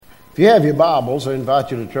you have your Bibles, I invite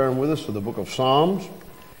you to turn with us to the book of Psalms.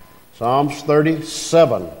 Psalms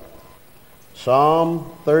 37.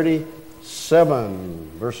 Psalm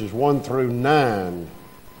 37, verses 1 through 9.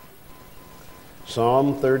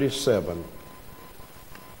 Psalm 37,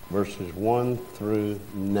 verses 1 through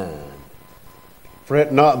 9.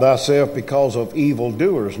 Fret not thyself because of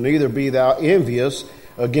evildoers, neither be thou envious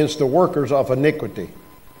against the workers of iniquity.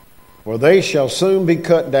 For they shall soon be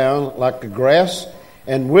cut down like the grass,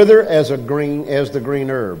 and wither as the green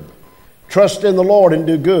herb. Trust in the Lord and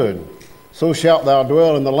do good, so shalt thou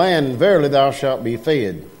dwell in the land, and verily thou shalt be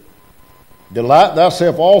fed. Delight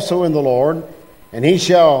thyself also in the Lord, and he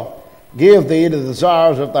shall give thee the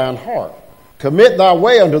desires of thine heart. Commit thy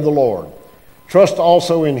way unto the Lord. Trust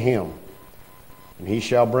also in him, and he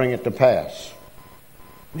shall bring it to pass.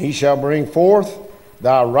 And he shall bring forth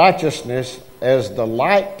thy righteousness as the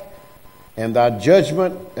light, and thy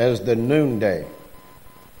judgment as the noonday.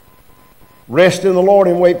 Rest in the Lord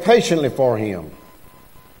and wait patiently for him.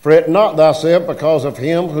 Fret not thyself because of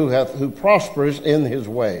him who prospers in his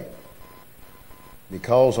way,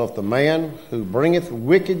 because of the man who bringeth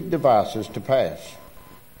wicked devices to pass.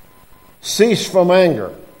 Cease from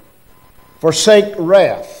anger, forsake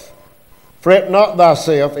wrath. Fret not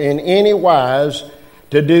thyself in any wise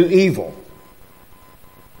to do evil,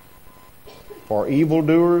 for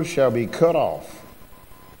evildoers shall be cut off.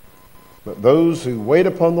 But those who wait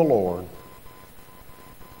upon the Lord,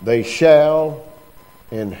 they shall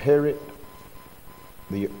inherit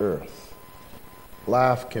the earth.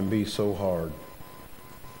 Life can be so hard,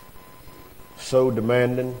 so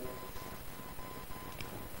demanding,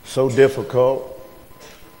 so difficult,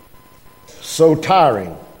 so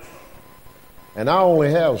tiring. And I only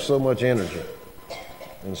have so much energy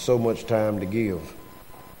and so much time to give.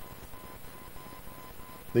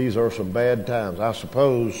 These are some bad times. I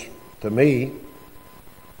suppose, to me,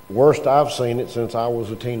 worst I've seen it since I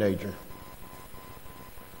was a teenager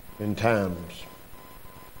in times.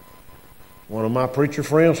 One of my preacher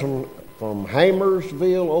friends from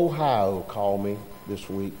Hamersville, Ohio, called me this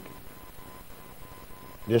week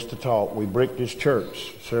just to talk. We bricked his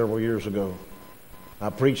church several years ago. I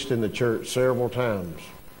preached in the church several times.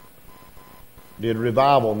 Did a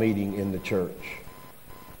revival meeting in the church.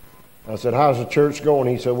 I said, how's the church going?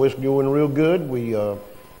 He said, well, it's going real good. We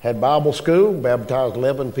had Bible school, baptized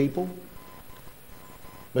 11 people.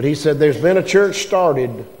 But he said, there's been a church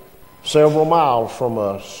started several miles from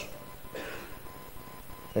us.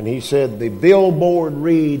 And he said, the billboard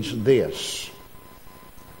reads this: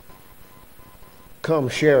 come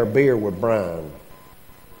share a beer with Brian.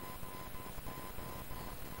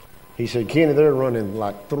 He said, Kenny, they're running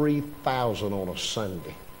like 3,000 on a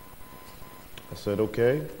Sunday. I said,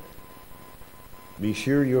 okay. Be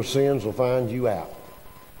sure your sins will find you out.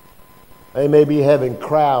 They may be having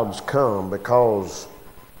crowds come because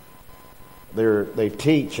they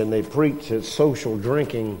teach and they preach that social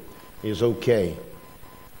drinking is okay.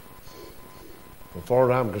 As far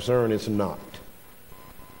as I'm concerned, it's not.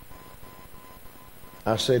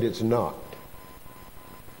 I said it's not.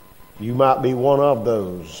 You might be one of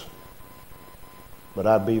those, but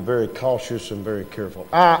I'd be very cautious and very careful.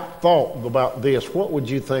 I thought about this. What would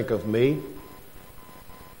you think of me?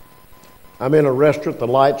 I'm in a restaurant, the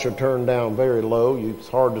lights are turned down very low. It's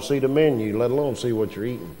hard to see the menu, let alone see what you're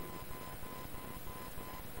eating.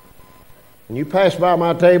 And you pass by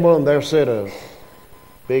my table and there sat a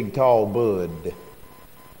big, tall bud.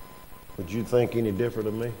 Would you think any different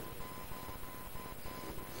of me?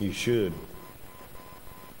 You should.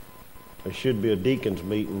 There should be a deacon's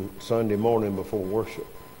meeting Sunday morning before worship.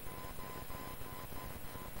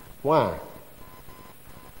 Why?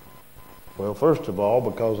 Well, first of all,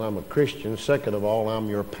 because I'm a Christian. Second of all, I'm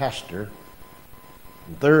your pastor.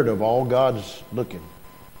 And third of all, God's looking.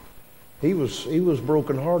 He was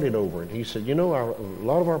brokenhearted over it. He said, a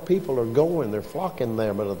lot of our people are going. They're flocking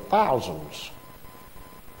there, but of thousands.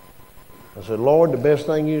 I said, Lord, the best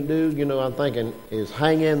thing you do, I'm thinking, is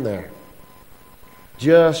hang in there.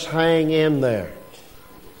 Just hang in there.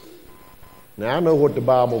 Now, I know what the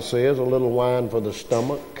Bible says, a little wine for the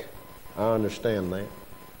stomach. I understand that.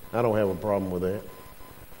 I don't have a problem with that.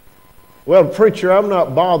 Well, preacher, I'm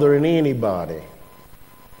not bothering anybody.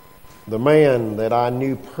 The man that I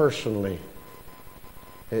knew personally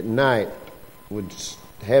at night would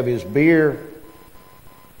have his beer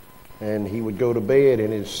and he would go to bed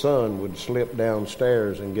and his son would slip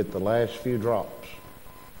downstairs and get the last few drops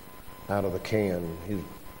out of the can. His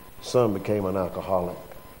son became an alcoholic.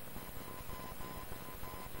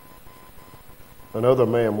 Another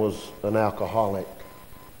man was an alcoholic.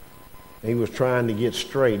 He was trying to get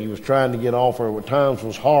straight. He was trying to get off, and at times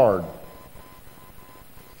was hard.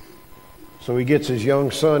 So he gets his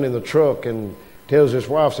young son in the truck and tells his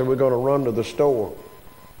wife, said, we're going to run to the store.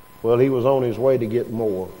 Well, he was on his way to get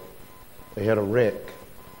more. They had a wreck.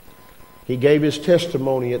 He gave his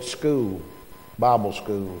testimony at school, Bible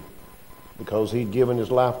school, because he'd given his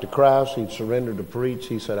life to Christ. He'd surrendered to preach.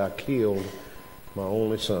 He said, I killed my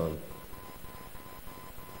only son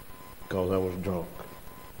because I was drunk.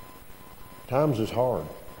 Times is hard.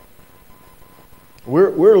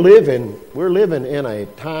 We're living in a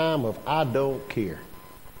time of I don't care.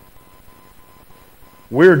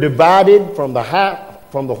 We're divided from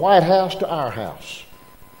the White House to our house.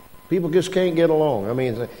 People just can't get along. I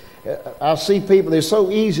mean, I see people, they're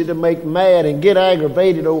so easy to make mad and get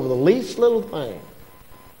aggravated over the least little thing.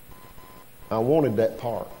 I wanted that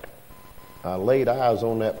park. I laid eyes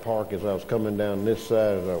on that park as I was coming down this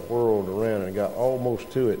side as I whirled around and got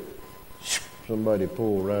almost to it. Somebody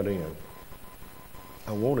pulled right in.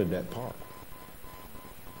 I wanted that park.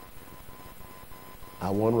 I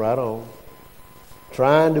went right on,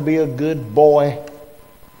 trying to be a good boy,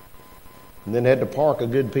 and then had to park a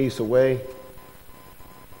good piece away.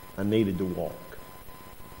 I needed to walk.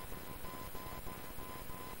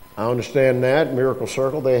 I understand that. Miracle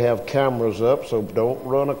Circle, they have cameras up, so don't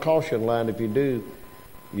run a caution line. If you do,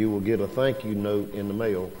 you will get a thank you note in the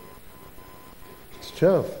mail. It's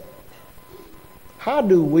tough. How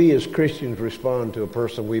do we as Christians respond to a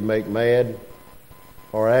person we make mad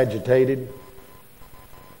or agitated?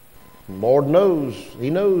 Lord knows.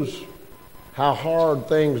 He knows how hard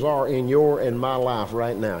things are in your and my life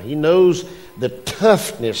right now. He knows the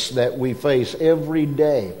toughness that we face every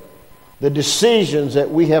day, the decisions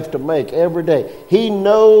that we have to make every day. He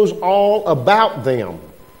knows all about them.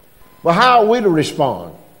 But how are we to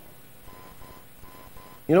respond?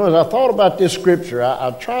 You know, as I thought about this scripture,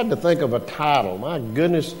 I tried to think of a title. My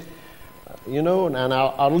goodness, you know, and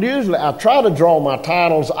I try to draw my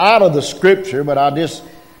titles out of the scripture, but I just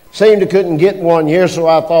seemed to couldn't get one here. So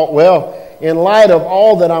I thought, well, in light of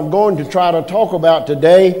all that I'm going to try to talk about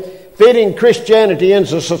today, fitting Christianity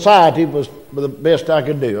into society was the best I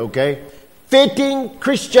could do, okay? Fitting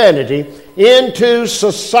Christianity into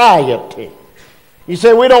society. You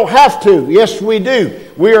say we don't have to. Yes, we do.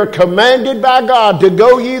 We are commanded by God to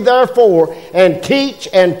go ye therefore and teach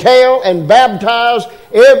and tell and baptize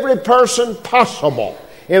every person possible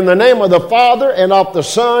in the name of the Father and of the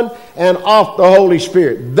Son and of the Holy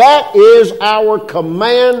Spirit. That is our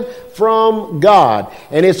command from God.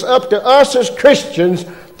 And it's up to us as Christians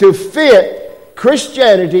to fit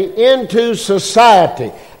Christianity into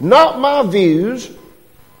society. Not my views,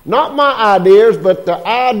 not my ideas, but the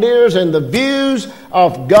ideas and the views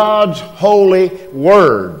of God's holy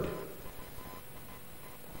word.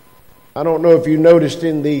 I don't know if you noticed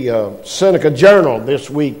in the Seneca Journal this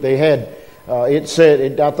week, they had, I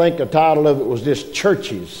think the title of it was just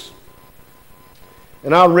Churches.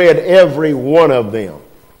 And I read every one of them.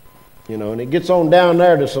 You know, and it gets on down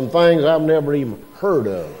there to some things I've never even heard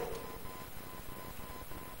of.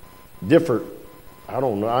 Different, I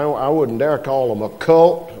don't know, I wouldn't dare call them a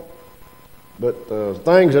cult, but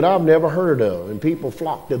things that I've never heard of, and people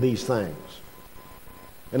flock to these things.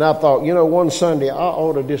 And I thought, you know, one Sunday I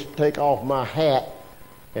ought to just take off my hat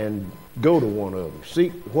and go to one of them, see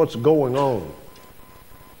what's going on.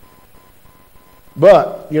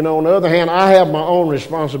 But, you know, on the other hand, I have my own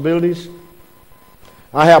responsibilities.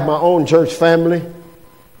 I have my own church family.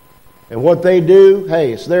 And what they do,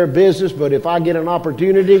 hey, it's their business, but if I get an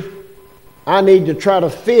opportunity, I need to try to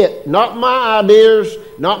fit not my ideas,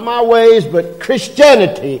 not my ways, but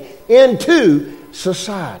Christianity into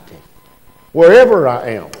society. Wherever I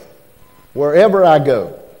am, wherever I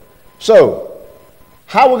go. So,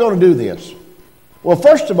 how are we going to do this? Well,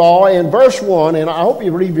 first of all, in verse 1, and I hope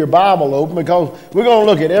you leave your Bible open because we're going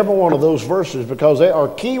to look at every one of those verses because there are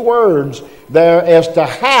key words there as to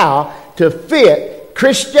how to fit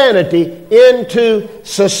Christianity into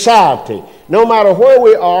society. No matter where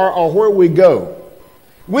we are or where we go.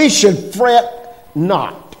 We should fret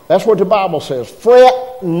not. That's what the Bible says.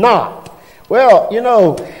 Fret not. Well, you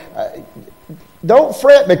know, don't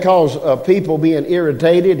fret because of people being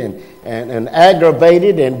irritated and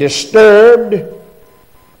aggravated and disturbed.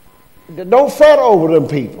 Don't fret over them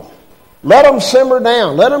people. Let them simmer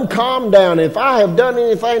down. Let them calm down. If I have done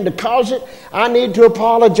anything to cause it, I need to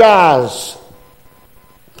apologize.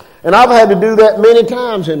 And I've had to do that many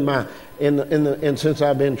times since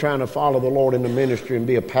I've been trying to follow the Lord in the ministry and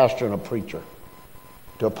be a pastor and a preacher.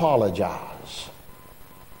 To apologize.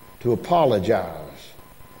 To apologize.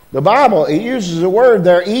 The Bible, it uses the word,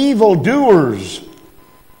 they're evildoers.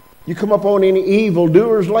 You come up on any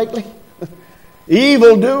evildoers lately?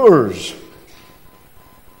 Evildoers.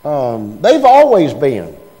 They've always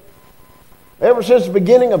been. Ever since the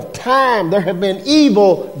beginning of time, there have been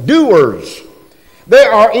evil doers.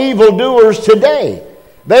 There are evil doers today.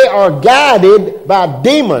 They are guided by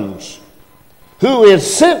demons, who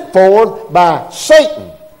is sent forth by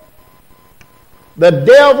Satan, the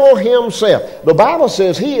devil himself. The Bible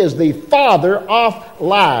says he is the father of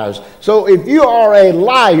lies. So if you are a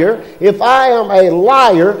liar, if I am a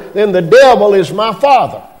liar, then the devil is my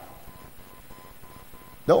father.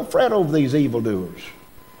 Don't fret over these evildoers.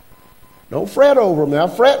 Don't fret over them. Now,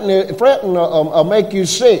 fretting will make you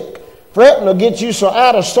sick. Fretting will get you so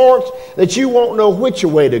out of sorts that you won't know which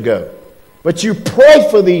way to go. But you pray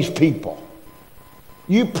for these people.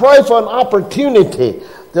 You pray for an opportunity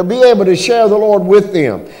to be able to share the Lord with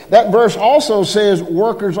them. That verse also says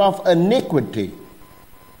workers of iniquity.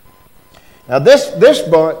 Now this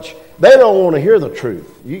bunch, they don't want to hear the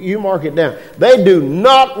truth. You mark it down. They do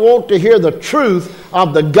not want to hear the truth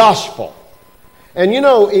of the gospel. And you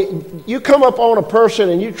know, you come up on a person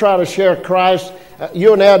and you try to share Christ.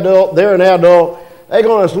 You're an adult, they're an adult. They're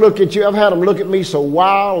going to look at you. I've had them look at me so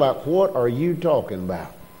wild, like, what are you talking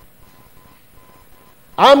about?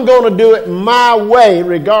 I'm going to do it my way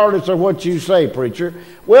regardless of what you say, preacher.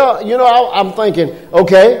 Well, you know, I'm thinking,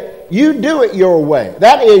 okay, you do it your way.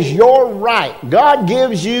 That is your right. God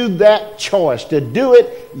gives you that choice to do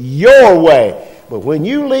it your way. But when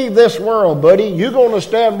you leave this world, buddy, you're going to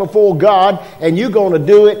stand before God and you're going to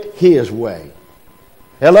do it His way.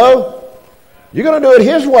 Hello? You're going to do it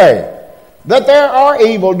His way. That there are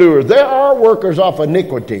evildoers. There are workers of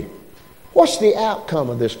iniquity. What's the outcome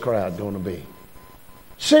of this crowd going to be?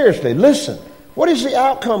 Seriously, listen. What is the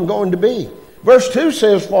outcome going to be? Verse 2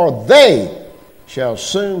 says, for they shall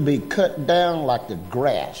soon be cut down like the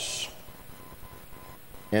grass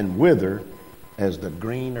and wither as the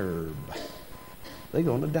green herb. They're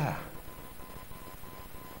going to die.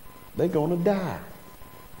 They're going to die.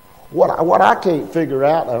 What I can't figure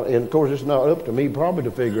out, and of course it's not up to me probably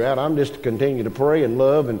to figure out, I'm just to continue to pray and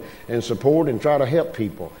love and support and try to help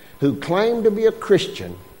people who claim to be a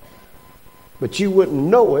Christian, but you wouldn't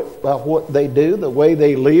know it by what they do, the way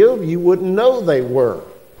they live. You wouldn't know they were.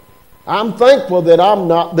 I'm thankful that I'm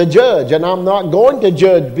not the judge, and I'm not going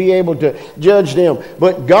to be able to judge them.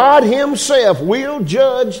 But God Himself will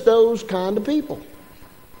judge those kind of people.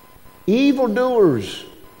 Evildoers,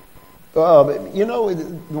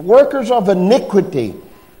 workers of iniquity.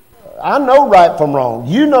 I know right from wrong.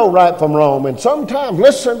 You know right from wrong. And sometimes,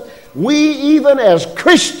 listen, we even as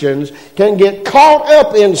Christians can get caught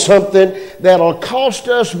up in something that'll cost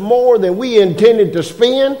us more than we intended to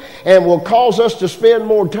spend and will cause us to spend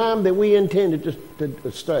more time than we intended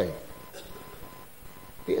to stay.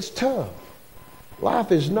 It's tough.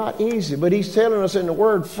 Life is not easy, but He's telling us in the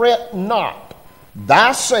Word, fret not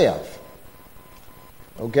thyself.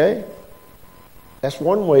 Okay? That's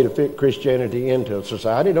one way to fit Christianity into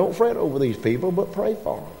society. Don't fret over these people, but pray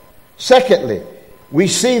for them. Secondly, we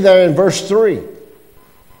see there in verse 3,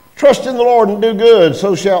 trust in the Lord and do good,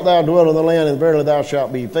 so shalt thou dwell in the land, and verily thou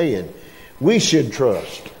shalt be fed. We should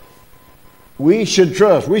trust. We should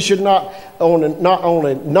trust. We should not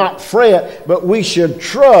only not fret, but we should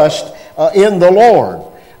trust in the Lord.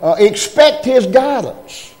 Expect His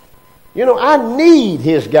guidance. You know, I need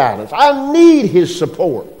His guidance. I need His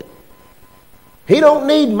support. He don't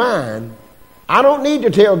need mine. I don't need to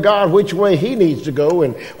tell God which way He needs to go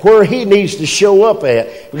and where He needs to show up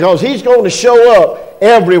at, because He's going to show up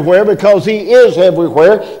everywhere, because He is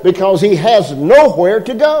everywhere, because He has nowhere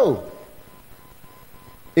to go.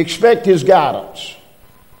 Expect His guidance.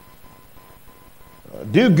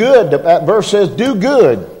 Do good. That verse says do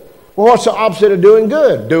good. Well, what's the opposite of doing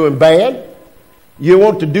good? Doing bad. You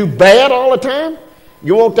want to do bad all the time?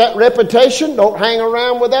 You want that reputation? Don't hang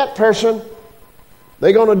around with that person.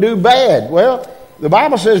 They're going to do bad. Well, the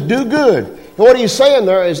Bible says do good. What He's saying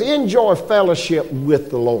there is enjoy fellowship with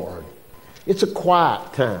the Lord. It's a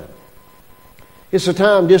quiet time. It's a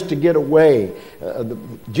time just to get away.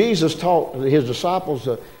 Jesus taught His disciples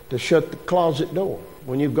to shut the closet door.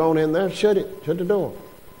 When you've gone in there, shut the door.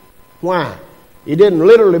 Why? He didn't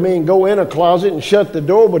literally mean go in a closet and shut the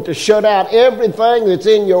door, but to shut out everything that's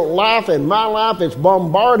in your life and my life that's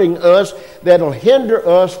bombarding us, that'll hinder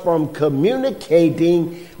us from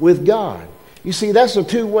communicating with God. You see, that's a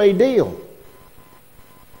two-way deal.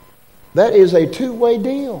 That is a two-way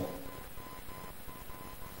deal.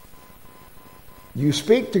 You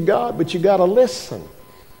speak to God, but you got to listen.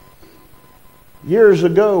 Years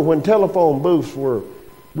ago, when telephone booths were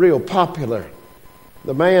real popular,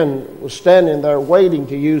 the man was standing there waiting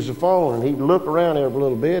to use the phone, and he'd look around every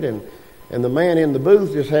little bit, and the man in the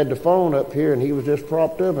booth just had the phone up here, and he was just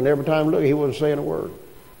propped up, and every time he looked, he wasn't saying a word.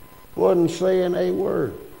 Wasn't saying a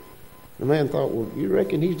word. The man thought, well, you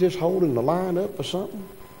reckon he's just holding the line up or something?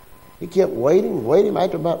 He kept waiting.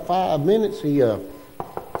 After about 5 minutes, he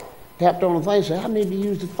tapped on the thing and said, I need to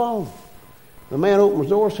use the phone. The man opened the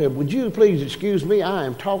door and said, would you please excuse me? I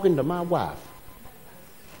am talking to my wife.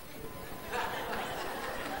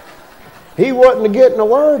 He wasn't getting a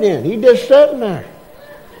word in. He just sitting there.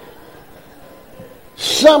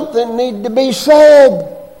 Something needed to be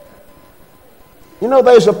said. You know,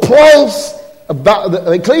 there's a place, about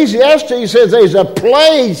the Ecclesiastes says there's a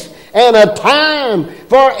place and a time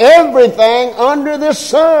for everything under the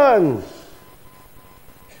sun.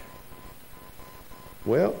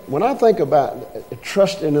 Well, when I think about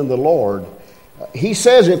trusting in the Lord, he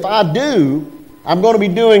says if I do, I'm going to be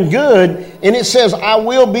doing good, and it says I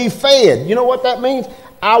will be fed. You know what that means?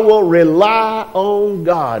 I will rely on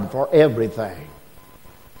God for everything.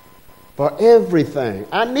 For everything.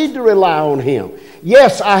 I need to rely on Him.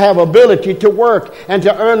 Yes, I have ability to work and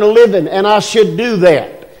to earn a living, and I should do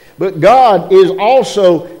that. But God is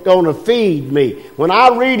also going to feed me. When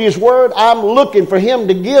I read His Word, I'm looking for Him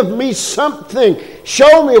to give me something.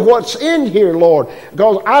 Show me what's in here, Lord,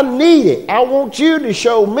 because I need it. I want you to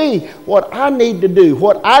show me what I need to do,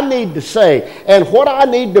 what I need to say, and what I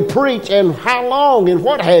need to preach, and how long, and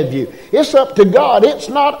what have you. It's up to God. It's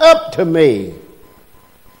not up to me.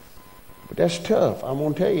 But that's tough. I'm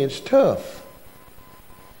going to tell you, it's tough.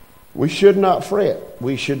 We should not fret.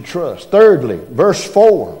 We should trust. Thirdly, verse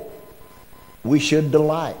 4, we should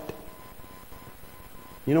delight.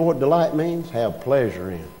 You know what delight means? Have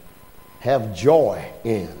pleasure in. Have joy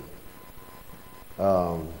in.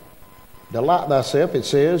 Delight thyself, it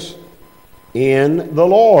says, in the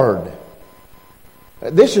Lord.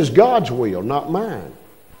 This is God's will, not mine.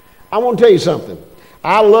 I want to tell you something.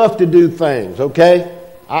 I love to do things, okay?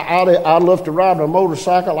 I love to ride a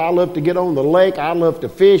motorcycle. I love to get on the lake. I love to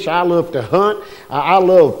fish. I love to hunt. I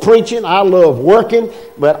love preaching. I love working.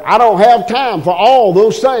 But I don't have time for all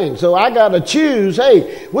those things. So I got to choose,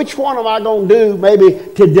 hey, which one am I going to do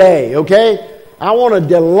maybe today, okay? I want to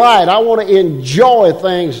delight. I want to enjoy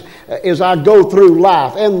things as I go through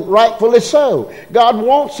life. And rightfully so. God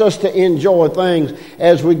wants us to enjoy things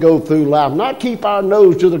as we go through life. Not keep our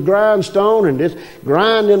nose to the grindstone and just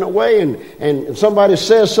grinding away. And somebody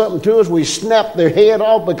says something to us, we snap their head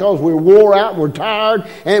off because we're wore out, we're tired,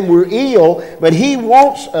 and we're ill. But He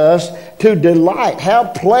wants us to delight,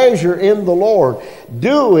 have pleasure in the Lord,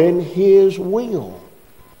 doing His will.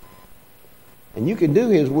 And you can do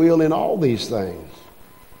His will in all these things.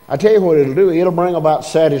 I tell you what it'll do. It'll bring about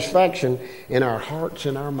satisfaction in our hearts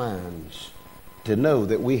and our minds to know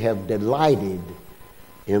that we have delighted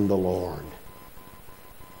in the Lord.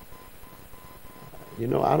 You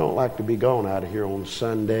know, I don't like to be gone out of here on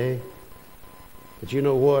Sunday. But you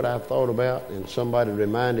know what I thought about, and somebody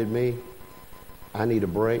reminded me, I need a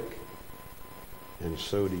break, and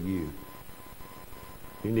so do you.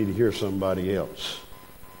 You need to hear somebody else.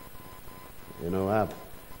 You know,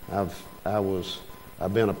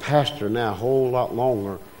 I've been a pastor now a whole lot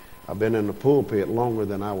longer. I've been in the pulpit longer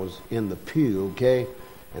than I was in the pew, okay?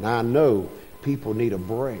 And I know people need a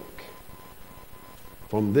break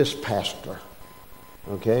from this pastor,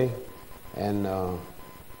 okay? And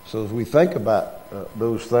so as we think about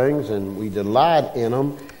those things and we delight in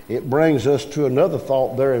them, it brings us to another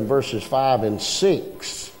thought there in verses 5 and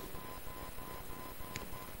 6.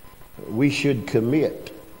 We should commit.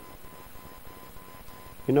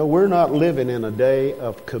 You know, we're not living in a day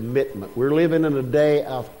of commitment. We're living in a day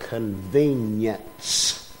of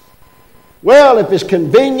convenience. Well, if it's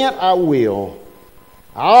convenient, I will.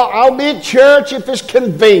 I'll be at church if it's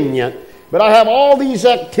convenient. But I have all these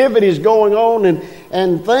activities going on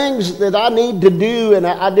and things that I need to do, and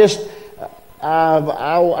I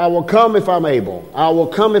will come if I'm able. I will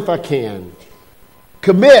come if I can.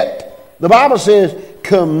 Commit. The Bible says,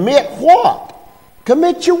 commit what?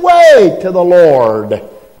 Commit your way to the Lord.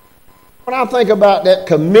 When I think about that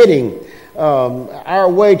committing our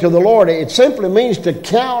way to the Lord, it simply means to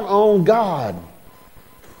count on God.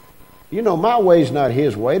 You know, my way's not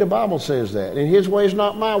His way. The Bible says that. And His way's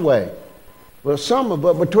not my way. But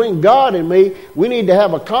between God and me, we need to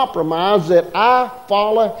have a compromise that I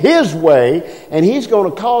follow His way, and He's going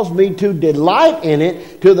to cause me to delight in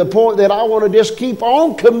it to the point that I want to just keep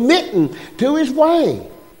on committing to His way.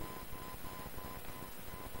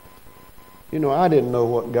 You know, I didn't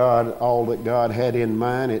know all that God had in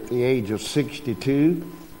mind at the age of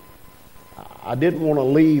 62. I didn't want to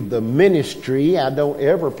leave the ministry. I don't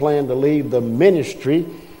ever plan to leave the ministry.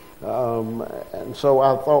 And so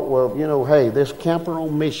I thought, well, you know, hey, this camper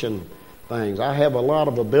on mission things. I have a lot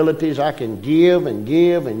of abilities. I can give and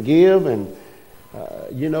give and give. And,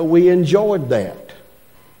 you know, we enjoyed that.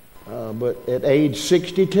 But at age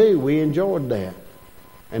 62, we enjoyed that.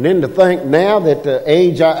 And then to think now that the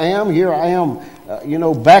age I am, here I am,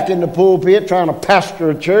 back in the pulpit trying to pastor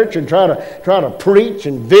a church and try to preach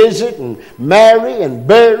and visit and marry and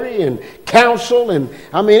bury and counsel. And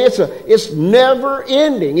I mean, it's never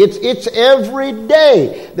ending. It's every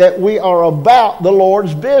day that we are about the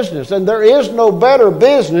Lord's business. And there is no better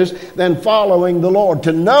business than following the Lord.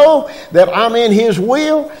 To know that I'm in His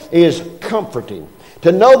will is comforting.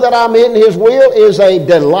 To know that I'm in His will is a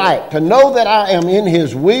delight. To know that I am in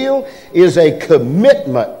His will is a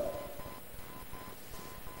commitment.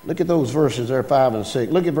 Look at those verses there, 5 and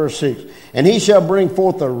 6. Look at verse 6. And He shall bring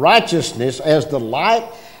forth the righteousness as the light,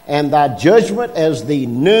 and thy judgment as the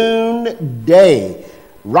noonday.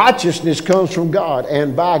 Righteousness comes from God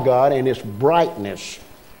and by God, and it's brightness.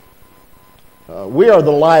 We are the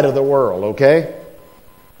light of the world, okay?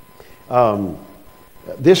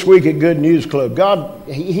 This week at Good News Club, God,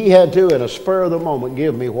 He had to, in a spur of the moment,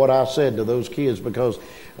 give me what I said to those kids, because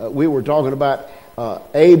we were talking about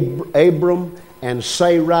Abram and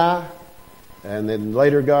Sarai, and then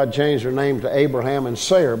later God changed their name to Abraham and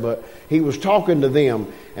Sarah, but He was talking to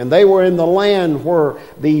them, and they were in the land where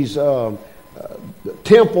these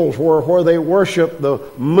temples were, where they worshiped the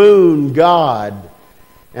moon god.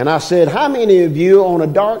 And I said, how many of you on a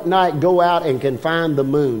dark night go out and can find the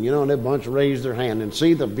moon? And a bunch raised their hand and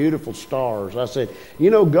see the beautiful stars. I said,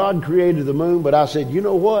 God created the moon, but I said, you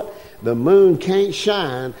know what? The moon can't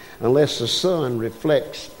shine unless the sun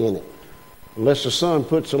reflects in it. Unless the sun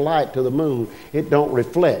puts a light to the moon, it don't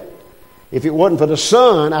reflect. If it wasn't for the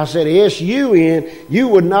sun, I said, S-U-N, you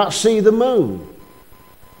would not see the moon.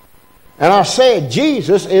 And I said,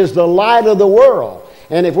 Jesus is the light of the world.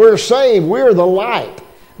 And if we're saved, we're the light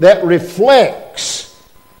that reflects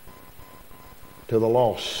to the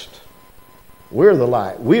lost. We're the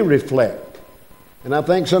light. We reflect. And I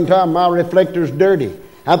think sometimes my reflector's dirty.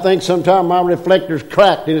 I think sometimes my reflector's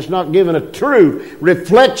cracked and it's not giving a true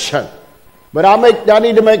reflection. But I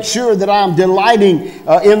need to make sure that I'm delighting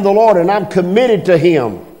in the Lord and I'm committed to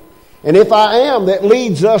Him. And if I am, that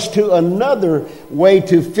leads us to another way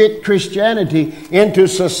to fit Christianity into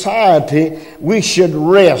society. We should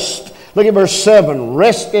rest. Look at verse 7.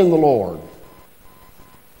 Rest in the Lord.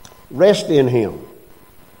 Rest in Him.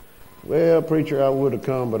 Well, preacher, I would have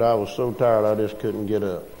come, but I was so tired I just couldn't get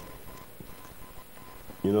up.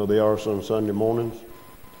 They are some Sunday mornings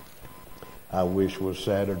I wish was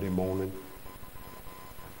Saturday morning.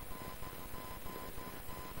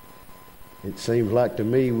 It seems like to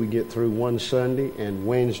me we get through one Sunday and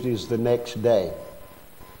Wednesday's the next day.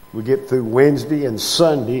 We get through Wednesday and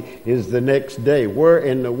Sunday is the next day. Where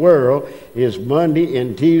in the world is Monday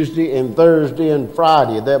and Tuesday and Thursday and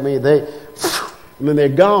Friday? That means they're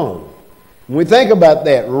gone. When we think about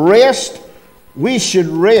that, rest, we should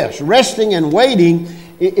rest. Resting and waiting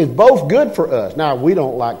is both good for us. Now, we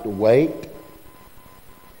don't like to wait.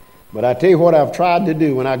 But I tell you what I've tried to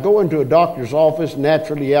do. When I go into a doctor's office,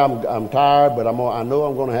 naturally, I'm tired, but I know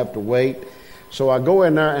I'm going to have to wait. So I go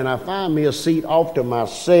in there and I find me a seat off to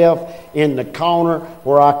myself in the corner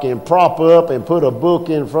where I can prop up and put a book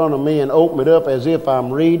in front of me and open it up as if I'm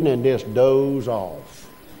reading and just doze off.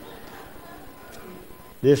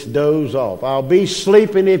 Just doze off. I'll be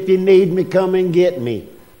sleeping if you need me, come and get me.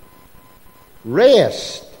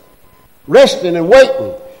 Rest. Resting and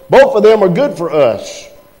waiting. Both of them are good for us.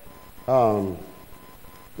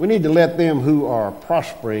 We need to let them who are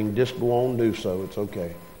prospering just go on and do so. It's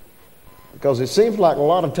okay. Because it seems like a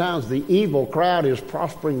lot of times the evil crowd is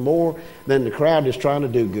prospering more than the crowd is trying to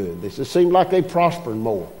do good. It seems like they're prospering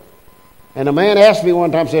more. And a man asked me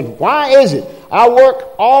one time, said, why is it I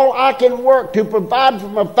work all I can work to provide for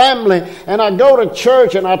my family, and I go to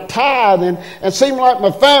church and I tithe, and it seems like my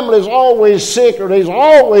family is always sick or there's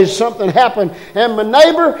always something happen, and my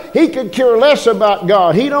neighbor, he could care less about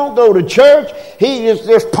God. He don't go to church. He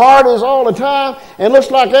just parties all the time, and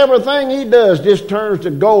looks like everything he does just turns to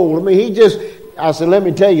gold. I said, let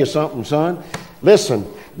me tell you something, son. Listen.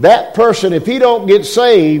 That person, if he don't get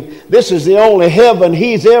saved, this is the only heaven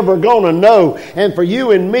he's ever going to know. And for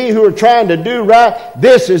you and me who are trying to do right,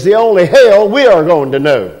 this is the only hell we are going to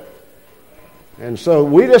know. And so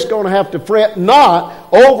we're just going to have to fret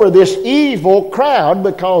not over this evil crowd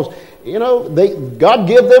because, God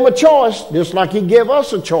give them a choice just like He gave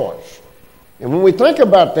us a choice. And when we think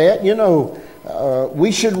about that,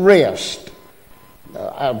 we should rest.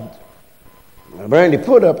 Brandy,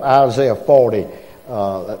 put up Isaiah 40.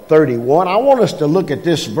 31. I want us to look at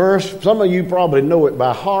this verse. Some of you probably know it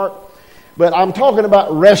by heart, But I'm talking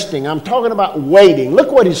about resting. I'm talking about waiting.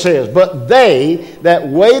 Look what he says. But they that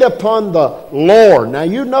wait upon the Lord. Now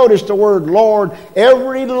you notice the word Lord,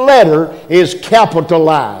 every letter is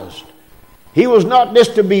capitalized. He was not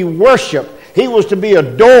just to be worshiped. He was to be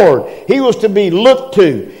adored. He was to be looked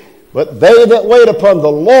to. But they that wait upon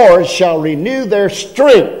the Lord shall renew their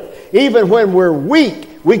strength. Even when we're weak,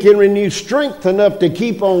 we can renew strength enough to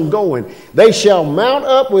keep on going. They shall mount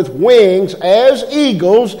up with wings as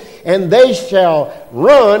eagles, and they shall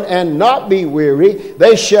run and not be weary.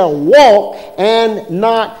 They shall walk and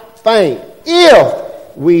not faint.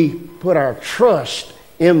 If we put our trust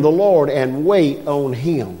in the Lord and wait on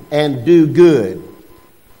Him and do good.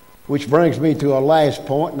 Which brings me to a last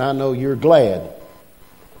point, and I know you're glad.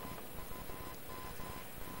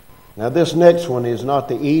 Now this next one is not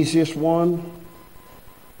the easiest one.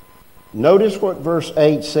 Notice what verse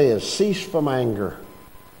 8 says. Cease from anger.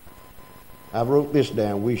 I wrote this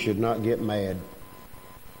down. We should not get mad.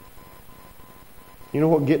 You know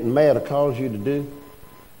what getting mad will cause you to do?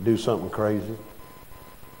 Do something crazy.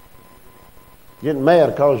 Getting mad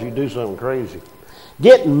will cause you to do something crazy.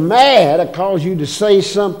 Getting mad will cause you to say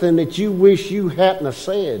something that you wish you hadn't have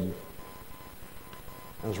said.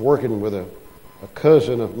 I was working with a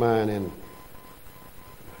cousin of mine, and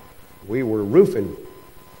we were roofing.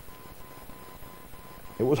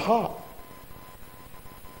 It was hot.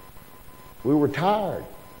 We were tired.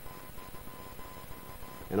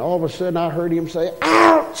 And all of a sudden I heard him say,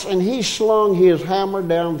 ouch! And he slung his hammer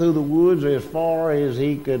down through the woods as far as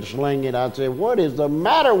he could sling it. I said, what is the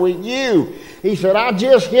matter with you? He said, I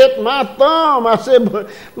just hit my thumb. I said,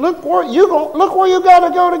 but look where you got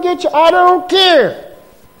to go to get your, I don't care.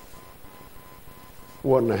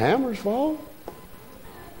 Wasn't the hammer's fault.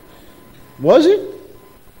 Was it?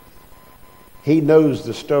 He knows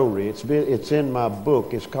the story. It's in my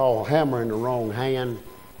book. It's called Hammer in the Wrong Hand.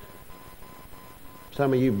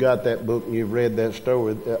 Some of you've got that book and you've read that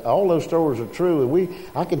story. All those stories are true. And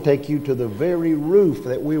I can take you to the very roof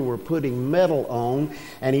that we were putting metal on.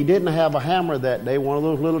 And he didn't have a hammer that day. One of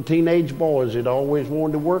those little teenage boys that always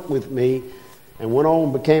wanted to work with me and went on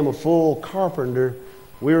and became a full carpenter.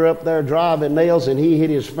 We were up there driving nails and he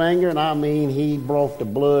hit his finger. And I mean, he brought the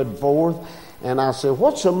blood forth. And I said,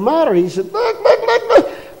 what's the matter? He said, look.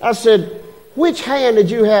 I said, which hand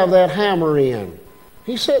did you have that hammer in?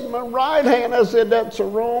 He said, my right hand. I said, that's the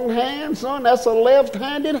wrong hand, son. That's a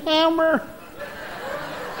left-handed hammer.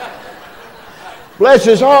 Bless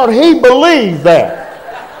his heart, he believed that.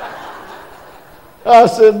 I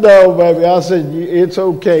said, no, baby. I said, it's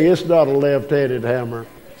okay. It's not a left-handed hammer.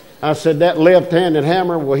 I said, that left-handed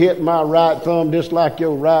hammer will hit my right thumb just like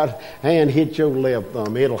your right hand hit your left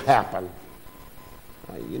thumb. It'll happen.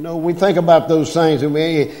 You know, we think about those things.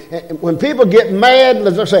 When people get mad,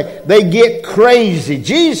 as I say, they get crazy.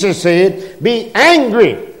 Jesus said, be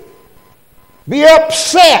angry. Be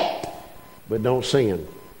upset. But don't sin.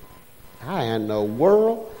 I in the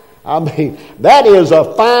world. I mean, that is a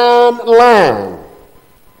fine line.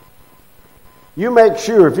 You make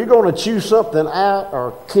sure if you're going to chew something out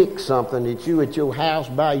or kick something, that you at your house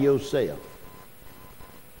by yourself.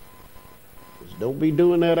 Don't be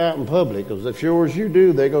doing that out in public, because if sure as you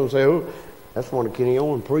do, they're going to say, oh, that's one of Kenny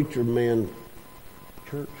Owen preacher man,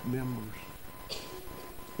 church members.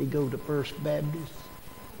 He go to First Baptist.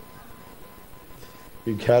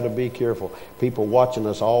 You got to be careful. People watching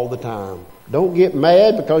us all the time. Don't get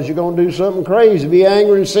mad because you're going to do something crazy. Be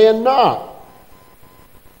angry and sin not.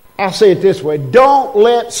 I say it this way. Don't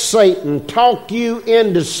let Satan talk you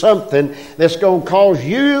into something that's going to cause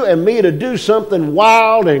you and me to do something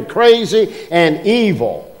wild and crazy and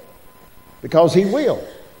evil. Because he will.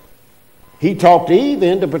 He talked Eve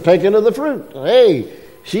into partaking of the fruit. Hey,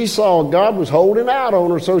 she saw God was holding out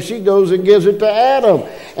on her, so she goes and gives it to Adam.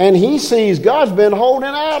 And he sees God's been holding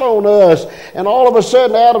out on us. And all of a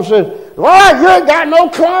sudden Adam said, well, you ain't got no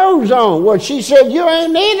clothes on. Well, she said, you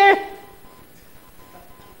ain't neither.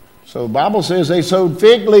 So the Bible says they sewed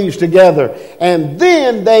fig leaves together and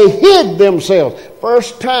then they hid themselves.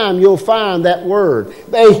 First time you'll find that word.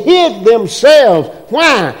 They hid themselves.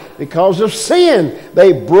 Why? Because of sin.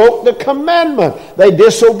 They broke the commandment. They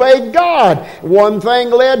disobeyed God. One thing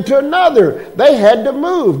led to another. They had to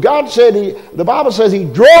move. God said, the Bible says he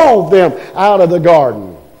drove them out of the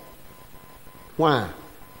garden. Why?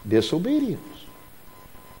 Disobedience.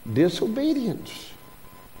 Disobedience.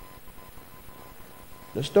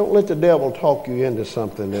 Just don't let the devil talk you into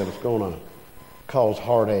something that is going to cause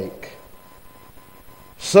heartache.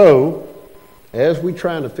 So, as we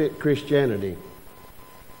trying to fit Christianity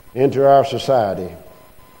into our society,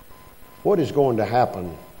 what is going to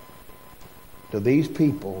happen to these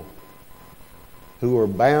people who are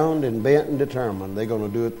bound and bent and determined. They're going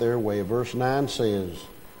to do it their way. Verse 9 says,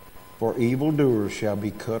 for evildoers shall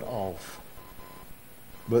be cut off,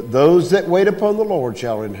 but those that wait upon the Lord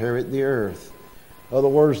shall inherit the earth. In other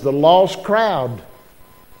words, the lost crowd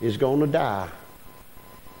is going to die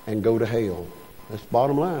and go to hell. That's the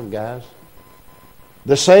bottom line, guys.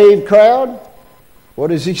 The saved crowd, what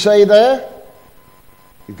does he say there?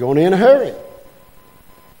 You're going to inherit.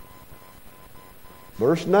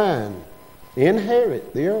 Verse 9,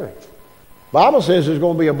 inherit the earth. The Bible says there's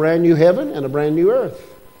going to be a brand new heaven and a brand new earth.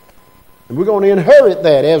 And we're going to inherit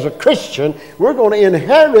that. As a Christian, we're going to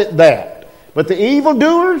inherit that. But the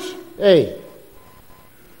evildoers, hey,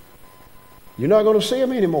 you're not going to see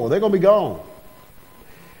them anymore. They're going to be gone.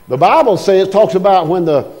 The Bible talks about when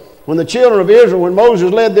the children of Israel, when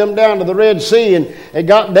Moses led them down to the Red Sea and they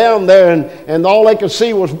got down there and all they could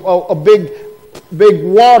see was a big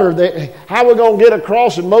water. How we going to get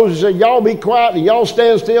across? And Moses said, y'all be quiet and y'all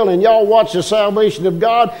stand still and y'all watch the salvation of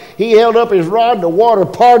God. He held up his rod, the water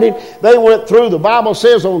parted. They went through. The Bible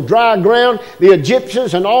says on dry ground, the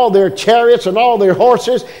Egyptians and all their chariots and all their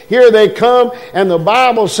horses, here they come. And the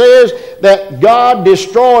Bible says that God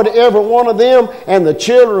destroyed every one of them, and the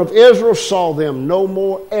children of Israel saw them no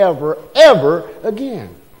more ever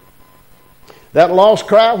again. That lost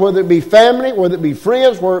crowd, whether it be family, whether it be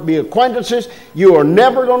friends, whether it be acquaintances, you are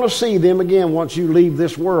never going to see them again once you leave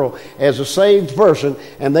this world as a saved person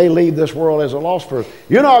and they leave this world as a lost person.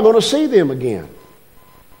 You're not going to see them again.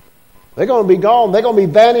 They're going to be gone. They're going to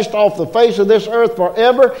be vanished off the face of this earth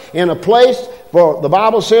forever in a place, for the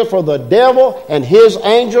Bible says, for the devil and his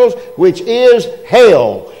angels, which is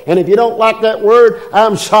hell. And if you don't like that word,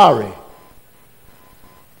 I'm sorry.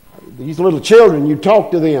 These little children, you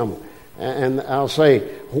talk to them, and I'll say,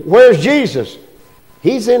 where's Jesus?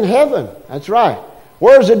 He's in heaven. That's right.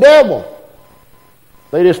 Where's the devil?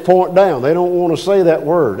 They just point down. They don't want to say that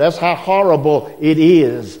word. That's how horrible it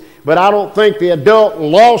is. But I don't think the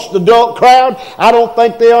lost adult crowd, I don't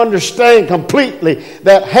think they understand completely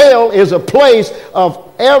that hell is a place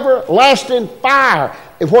of everlasting fire,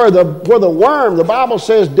 where the worm, the Bible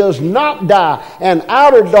says, does not die, and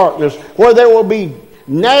outer darkness, where there will be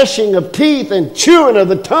gnashing of teeth and chewing of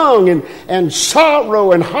the tongue and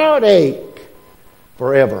sorrow and heartache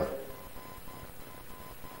forever.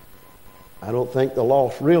 I don't think the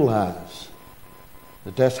lost realize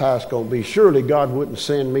that that's how it's going to be. Surely God wouldn't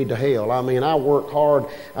send me to hell. I mean, I work hard.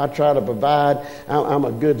 I try to provide. I'm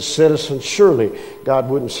a good citizen. Surely God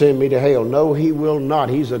wouldn't send me to hell. No, He will not.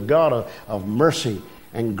 He's a God of mercy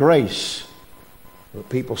and grace. But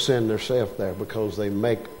people send themselves there because they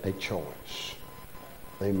make a choice.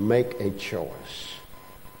 They make a choice.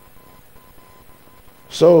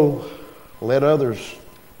 So let others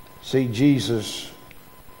see Jesus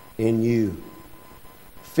in you.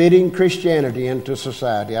 Fitting Christianity into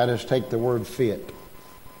society. I just take the word fit.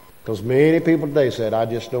 Because many people today said, I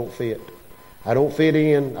just don't fit. I don't fit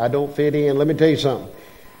in. I don't fit in. Let me tell you something.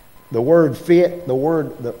 The word fit, the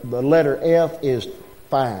letter F is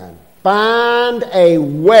find. Find a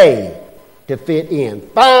way to fit in.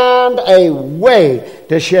 Find a way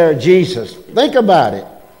to share Jesus. Think about it.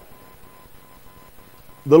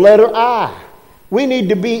 The letter I. We need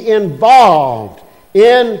to be involved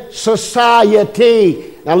in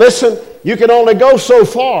society. Now listen, you can only go so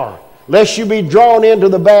far lest you be drawn into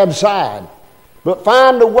the bad side. But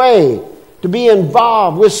find a way to be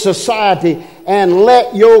involved with society and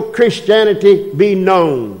let your Christianity be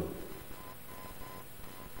known.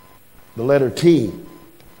 The letter T.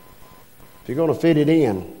 If you're going to fit it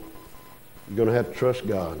in, you're going to have to trust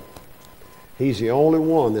God. He's the only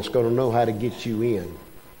one that's going to know how to get you in.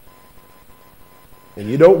 And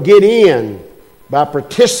you don't get in by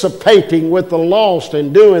participating with the lost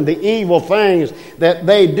and doing the evil things that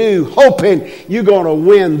they do, hoping you're going to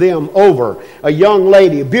win them over. A young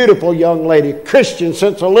lady, a beautiful young lady, Christian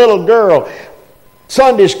since a little girl,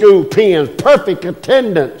 Sunday school pins, perfect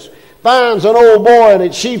attendance, finds an old boy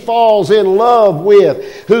that she falls in love with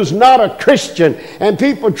who's not a Christian. And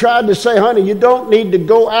people tried to say, honey, you don't need to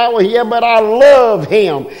go out with him, but I love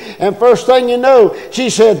him. And first thing you know, she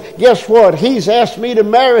said, guess what? He's asked me to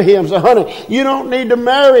marry him. So, honey, you don't need to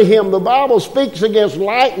marry him. The Bible speaks against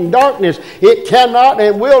light and darkness. It cannot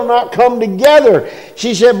and will not come together.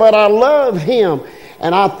 She said, but I love him,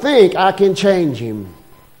 and I think I can change him.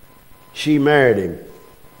 She married him.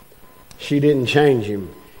 She didn't change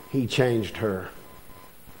him. He changed her.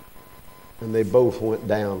 And they both went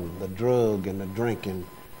down the drug and the drinking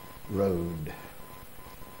road.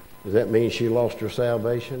 Does that mean she lost her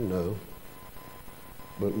salvation? No.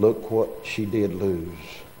 But look what she did lose.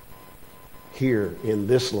 Here in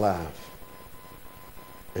this life,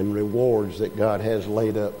 and rewards that God has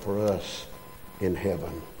laid up for us in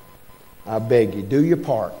heaven. I beg you, do your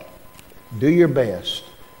part. Do your best.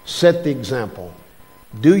 Set the example.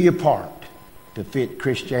 Do your part to fit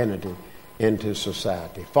Christianity into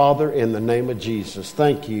society. Father, in the name of Jesus,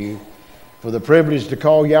 thank you for the privilege to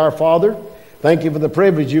call you our Father. Thank you for the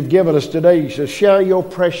privilege you've given us today to share your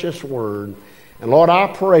precious word. And Lord, I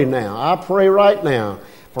pray right now,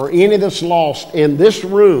 for any that's lost in this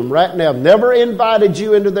room right now, never invited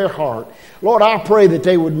you into their heart. Lord, I pray that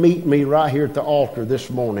they would meet me right here at the altar this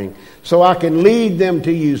morning so I can lead them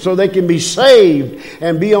to you, so they can be saved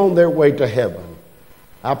and be on their way to heaven.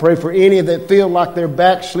 I pray for any that feel like they're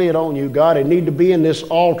backslid on you, God, and need to be in this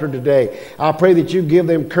altar today. I pray that you give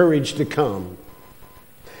them courage to come.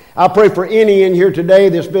 I pray for any in here today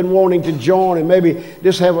that's been wanting to join and maybe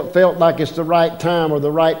just haven't felt like it's the right time or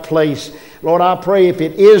the right place. Lord, I pray if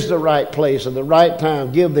it is the right place or the right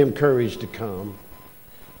time, give them courage to come.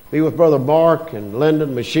 Be with Brother Mark and Linda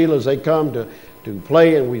and Miss Sheila as they come to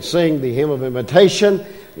play and we sing the hymn of invitation.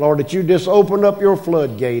 Lord, that you just open up your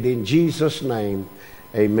floodgate in Jesus' name.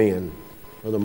 Amen.